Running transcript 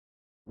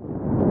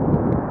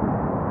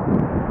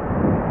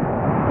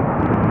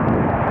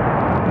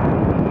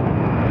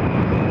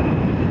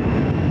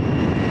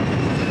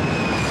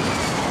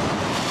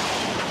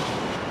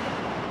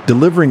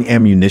delivering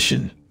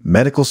ammunition,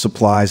 medical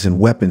supplies, and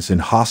weapons in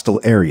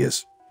hostile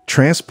areas,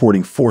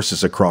 transporting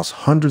forces across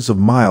hundreds of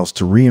miles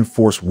to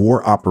reinforce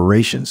war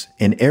operations,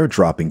 and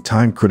airdropping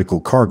time-critical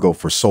cargo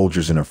for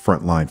soldiers in a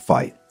frontline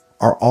fight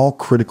are all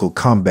critical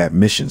combat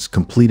missions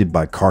completed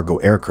by cargo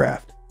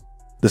aircraft.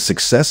 The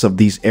success of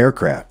these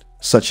aircraft,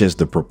 such as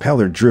the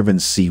propeller-driven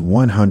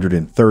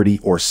C-130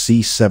 or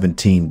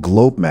C-17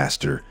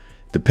 Globemaster,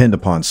 depend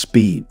upon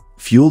speed,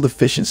 fuel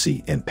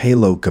efficiency, and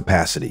payload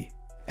capacity,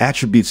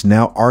 attributes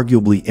now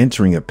arguably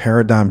entering a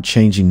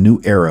paradigm-changing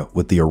new era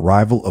with the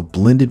arrival of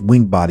blended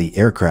wing-body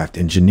aircraft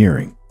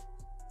engineering.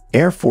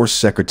 Air Force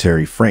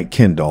Secretary Frank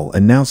Kendall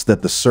announced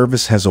that the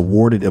service has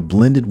awarded a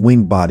blended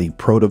wing-body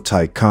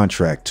prototype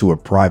contract to a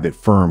private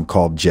firm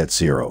called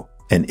JetZero,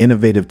 an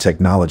innovative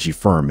technology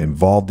firm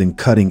involved in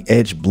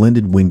cutting-edge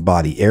blended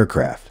wing-body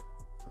aircraft.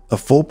 A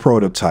full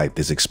prototype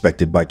is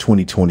expected by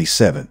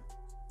 2027.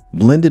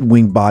 Blended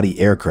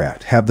wing-body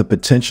aircraft have the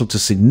potential to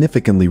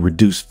significantly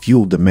reduce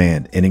fuel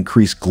demand and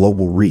increase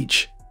global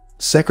reach,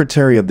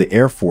 Secretary of the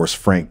Air Force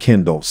Frank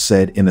Kendall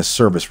said in a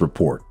service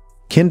report.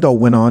 Kendall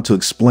went on to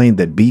explain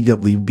that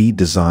BWB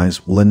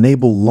designs will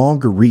enable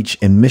longer reach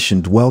and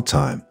mission dwell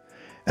time,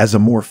 as a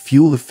more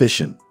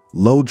fuel-efficient,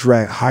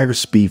 low-drag,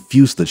 higher-speed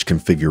fuselage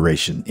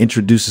configuration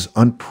introduces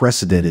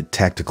unprecedented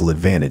tactical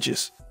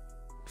advantages.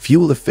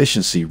 Fuel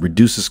efficiency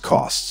reduces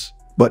costs,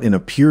 but in a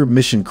pure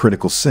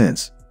mission-critical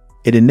sense,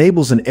 it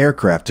enables an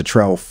aircraft to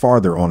travel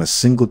farther on a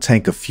single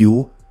tank of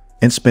fuel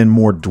and spend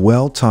more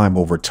dwell time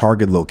over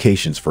target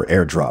locations for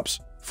airdrops,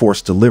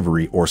 force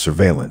delivery, or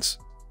surveillance.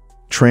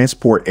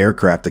 Transport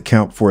aircraft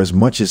account for as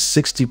much as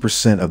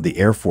 60% of the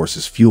Air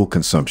Force's fuel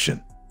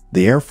consumption,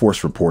 the Air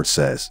Force report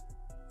says.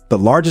 The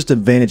largest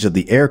advantage of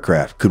the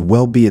aircraft could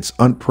well be its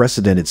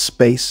unprecedented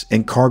space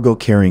and cargo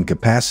carrying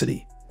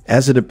capacity,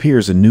 as it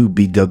appears a new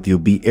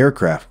BWB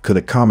aircraft could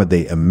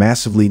accommodate a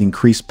massively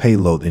increased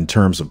payload in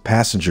terms of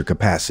passenger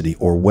capacity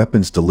or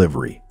weapons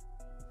delivery.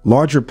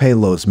 Larger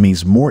payloads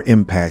means more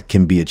impact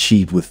can be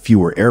achieved with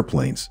fewer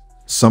airplanes,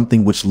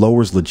 something which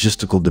lowers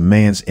logistical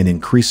demands and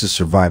increases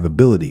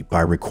survivability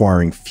by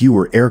requiring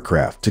fewer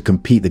aircraft to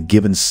compete a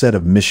given set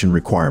of mission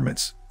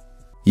requirements.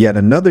 Yet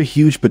another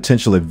huge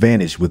potential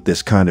advantage with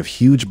this kind of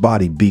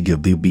huge-body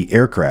BWB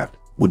aircraft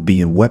would be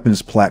in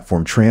weapons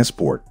platform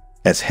transport,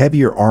 as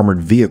heavier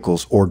armored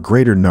vehicles or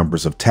greater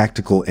numbers of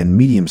tactical and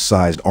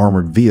medium-sized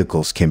armored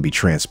vehicles can be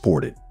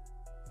transported.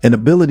 An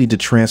ability to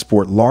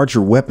transport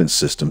larger weapons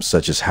systems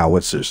such as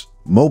howitzers,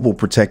 mobile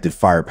protected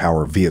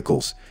firepower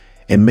vehicles,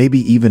 and maybe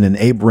even an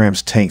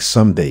Abrams tank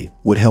someday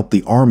would help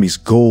the Army's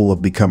goal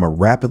of become a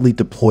rapidly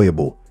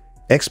deployable,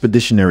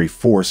 expeditionary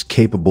force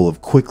capable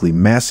of quickly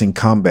massing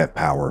combat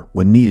power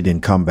when needed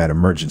in combat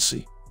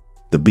emergency.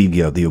 The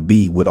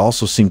BWB would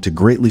also seem to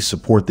greatly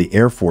support the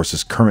Air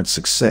Force's current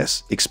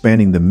success,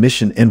 expanding the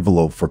mission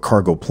envelope for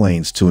cargo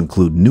planes to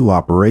include new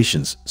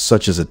operations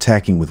such as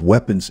attacking with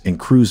weapons and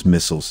cruise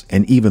missiles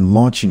and even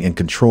launching and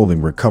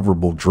controlling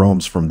recoverable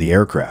drones from the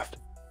aircraft.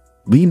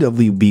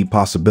 BWB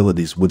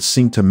possibilities would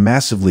seem to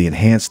massively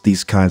enhance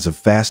these kinds of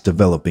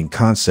fast-developing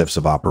concepts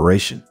of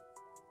operation.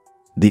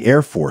 The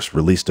Air Force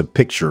released a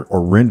picture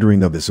or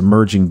rendering of its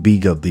emerging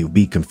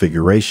BWB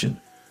configuration,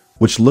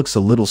 which looks a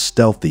little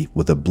stealthy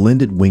with a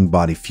blended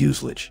wing-body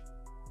fuselage.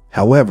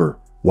 However,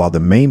 while the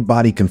main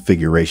body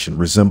configuration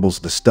resembles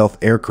the stealth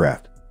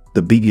aircraft,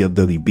 the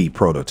BWB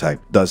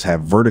prototype does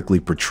have vertically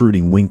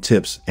protruding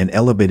wingtips and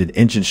elevated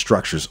engine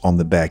structures on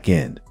the back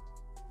end.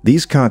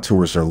 These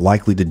contours are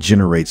likely to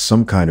generate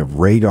some kind of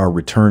radar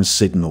return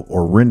signal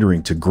or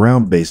rendering to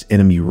ground-based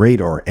enemy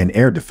radar and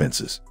air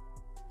defenses.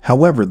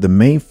 However, the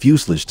main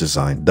fuselage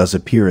design does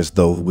appear as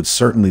though it would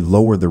certainly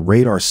lower the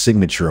radar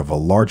signature of a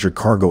larger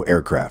cargo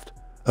aircraft,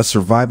 a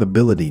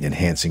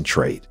survivability-enhancing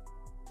trait.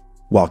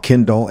 While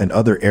Kendall and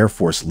other Air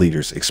Force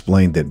leaders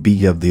explained that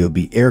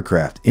BWB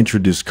aircraft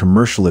introduce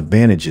commercial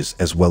advantages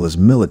as well as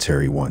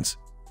military ones,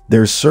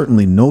 there is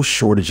certainly no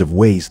shortage of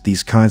ways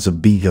these kinds of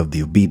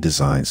BWB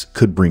designs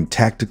could bring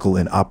tactical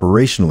and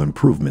operational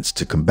improvements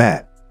to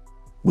combat.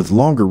 With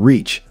longer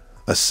reach,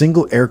 a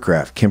single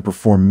aircraft can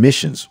perform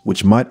missions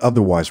which might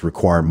otherwise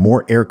require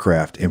more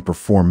aircraft and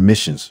perform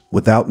missions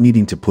without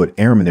needing to put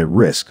airmen at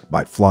risk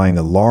by flying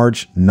a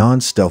large,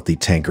 non-stealthy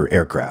tanker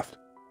aircraft.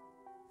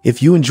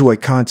 If you enjoy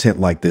content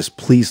like this,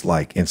 please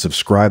like and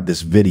subscribe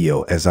this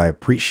video as I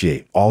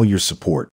appreciate all your support.